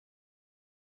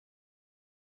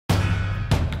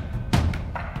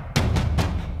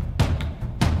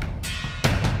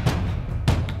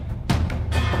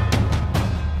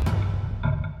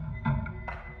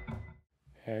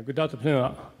Good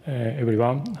afternoon,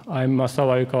 everyone. I'm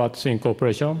Masawa Yukawa at Swing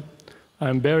Corporation.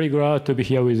 I'm very glad to be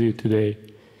here with you today.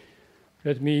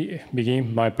 Let me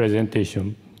begin my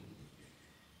presentation.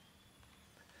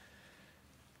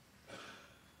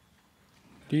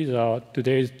 These are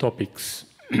today's topics.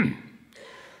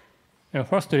 And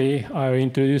firstly, I'll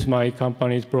introduce my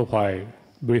company's profile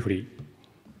briefly.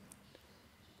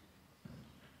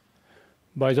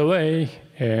 By the way,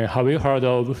 have you heard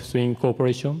of Swing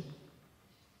Corporation?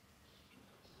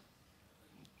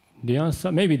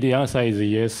 Maybe the answer is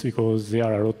yes, because there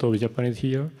are a lot of Japanese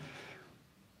here.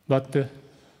 But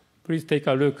please take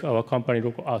a look at our company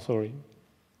logo. Sorry.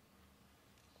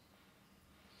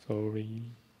 Okay.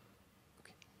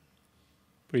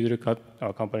 Please look at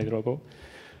our company logo.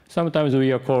 Sometimes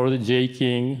we are called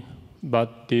J-King,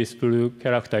 but this blue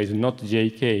character is not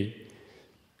JK.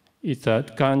 It's a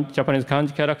Japanese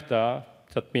kanji character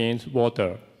that means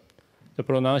water. The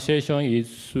pronunciation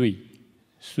is sui.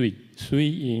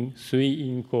 Swing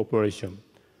Corporation.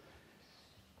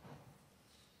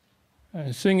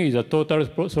 Swing is a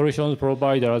total solutions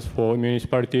provider for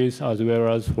municipalities as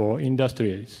well as for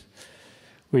industries.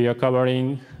 We are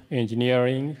covering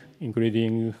engineering,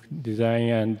 including design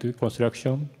and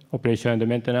construction, operation and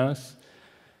maintenance,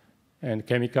 and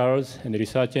chemicals, and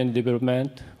research and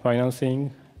development,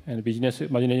 financing, and business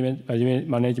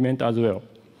management as well.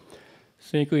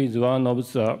 Swing is one of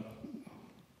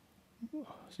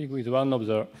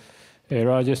the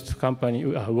largest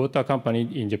water company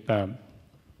in Japan.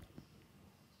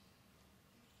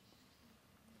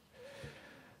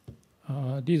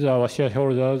 These are our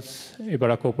shareholders: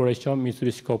 Ebara Corporation,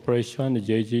 Mitsubishi Corporation, and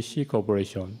JGC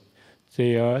Corporation.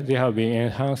 They have been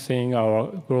enhancing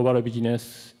our global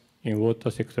business in water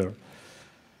sector.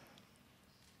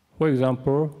 For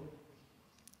example,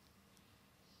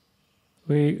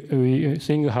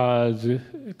 Swing has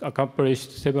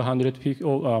accomplished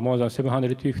more than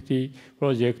 750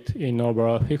 projects in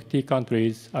over 50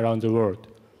 countries around the world.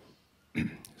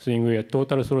 Swing is a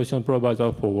total solution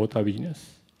provider for water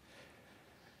business.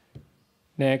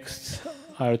 Next,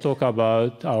 I'll talk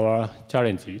about our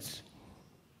challenges.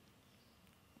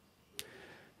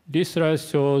 This slide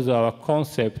shows our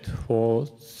concept for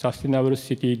sustainable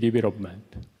city development.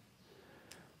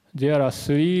 There are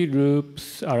 3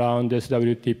 loops around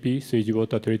SWTP, sewage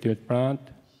water treatment plant.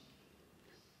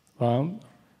 One,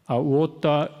 a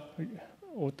water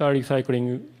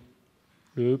recycling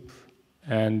loop,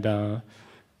 and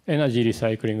energy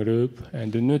recycling loop,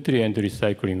 and nutrient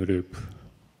recycling loop.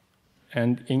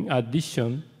 And in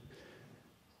addition,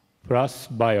 plus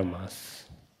biomass.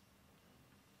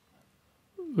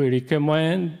 We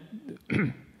recommend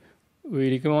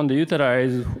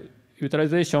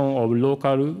utilization of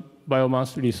local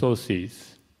biomass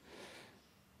resources.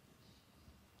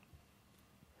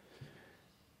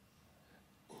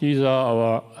 These are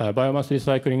our biomass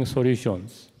recycling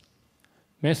solutions.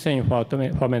 Methane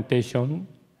fermentation,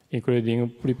 including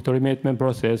pre-treatment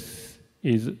process,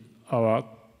 is our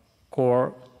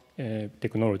core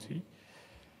technology.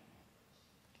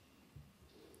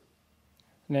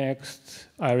 Next,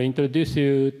 I'll introduce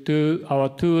you to our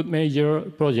 2 major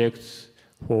projects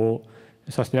for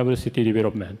sustainable city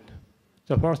development.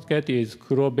 The first case is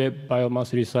Kurobe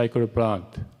Biomass Recycle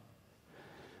Plant.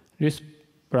 This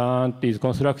plant is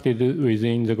constructed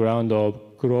within the ground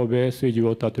of Kurobe Sewage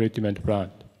Water Treatment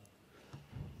Plant.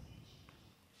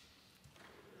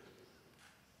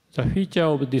 The feature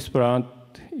of this plant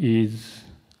is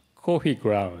coffee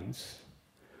grounds.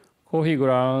 Coffee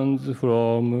grounds are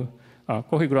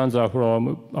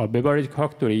from a beverage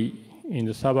factory in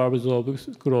the suburbs of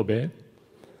Kurobe,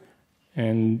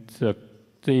 and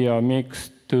they are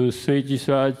mixed to sewage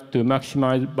sludge to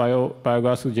maximize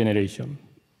biogas generation.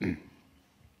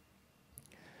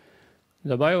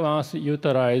 The biomass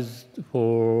utilized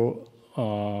for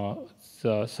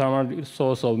the thermal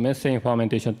source of methane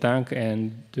fermentation tank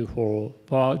and for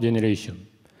power generation.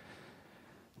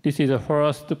 This is the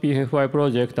first PFI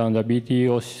project under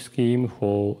BTO scheme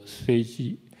for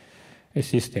sewage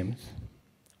systems.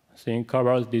 It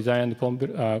covers design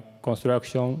and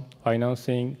construction,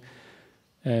 financing,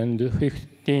 and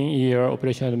 15-year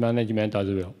operational management as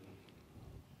well.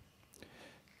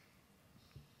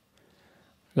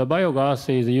 The biogas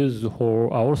is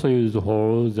also used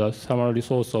for the thermal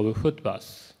resource of foot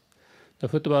bath. The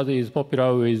foot bath is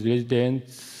popular with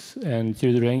residents and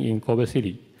children in Kobe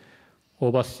City.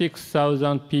 Over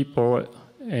 6,000 people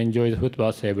enjoy the foot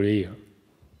bath every year.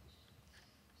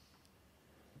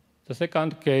 The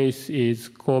second case is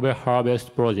Kobe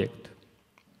Harvest Project.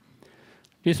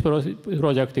 This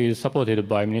project is supported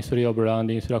by Ministry of Land,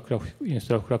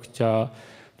 Infrastructure,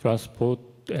 Transport,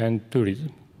 and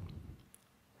Tourism.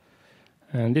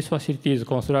 And this facility is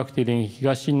constructed in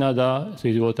Higashinada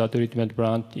sewage water treatment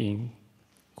plant in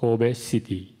Kobe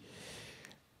City.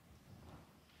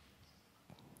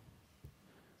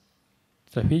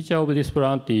 The feature of this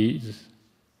plant is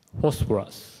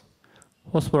phosphorus.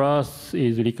 Phosphorus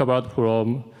is recovered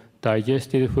from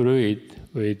digested fluid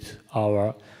with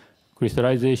our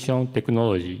crystallization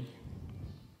technology.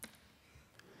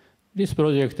 This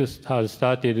project has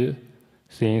started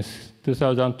since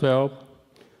 2012.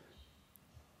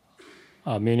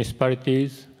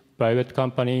 Municipalities, private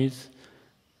companies,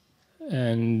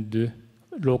 and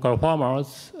local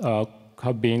farmers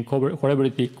have been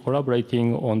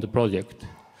collaborating on the project.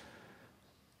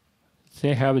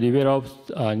 They have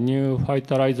developed a new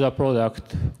fertilizer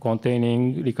product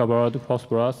containing recovered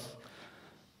phosphorus,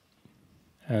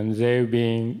 and they've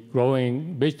been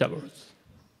growing vegetables.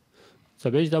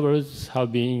 The vegetables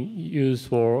have been used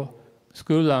for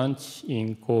school lunch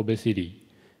in Kobe City,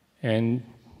 and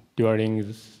during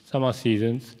the summer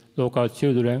seasons, local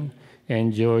children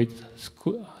enjoyed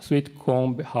sweet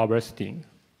corn harvesting.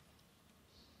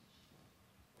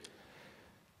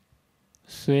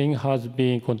 SWING has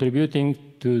been contributing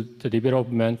to the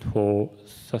development for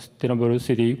sustainable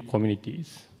city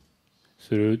communities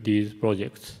through these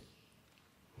projects.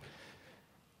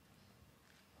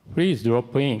 Please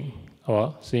drop in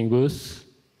our SWING booth.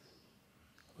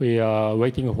 We are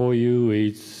waiting for you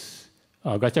with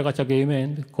a gacha gacha game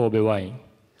and Kobe wine.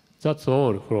 That's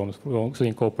all from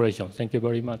SWING Corporation. Thank you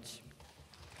very much.